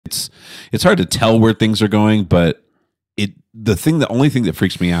it's hard to tell where things are going, but the only thing that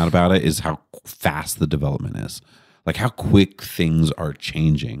freaks me out about it is how fast the development is. Like how quick things are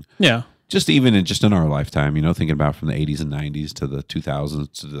changing. Yeah. Just even in our lifetime, thinking about from the 80s and 90s to the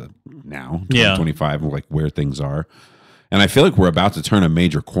 2000s to the now, 2025, like where things are. And I feel like we're about to turn a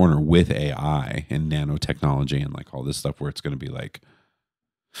major corner with AI and nanotechnology and like all this stuff where it's going to be like,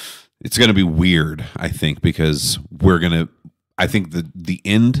 it's going to be weird, I think, because I think the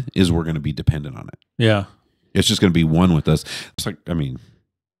end is we're going to be dependent on it. Yeah. It's just going to be one with us. It's like, I mean,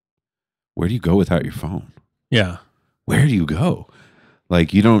 where do you go without your phone? Yeah. Where do you go?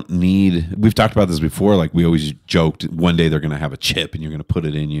 Like, you don't need, we've talked about this before. Like, we always joked one day they're going to have a chip and you're going to put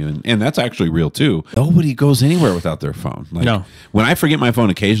it in you. And that's actually real too. Nobody goes anywhere without their phone. Like, no. When I forget my phone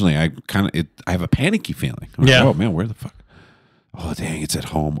occasionally, I have a panicky feeling. I'm like, oh man, where the fuck? Oh, dang, it's at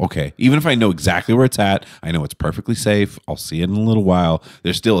home. Okay. Even if I know exactly where it's at, I know it's perfectly safe. I'll see it in a little while.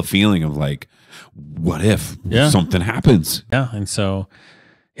 There's still a feeling of like, what if something happens? Yeah. And so,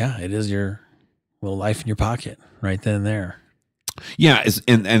 it is your little life in your pocket right then and there. Yeah,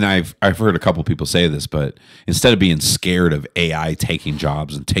 and I've heard a couple people say this, but instead of being scared of AI taking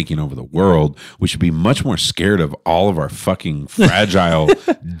jobs and taking over the world, we should be much more scared of all of our fucking fragile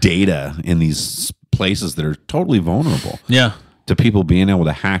data in these places that are totally vulnerable. Yeah. To people being able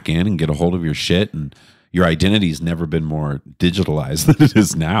to hack in and get a hold of your shit, and your identity's never been more digitalized than it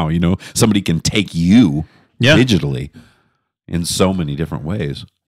is now. Somebody can take you digitally in so many different ways.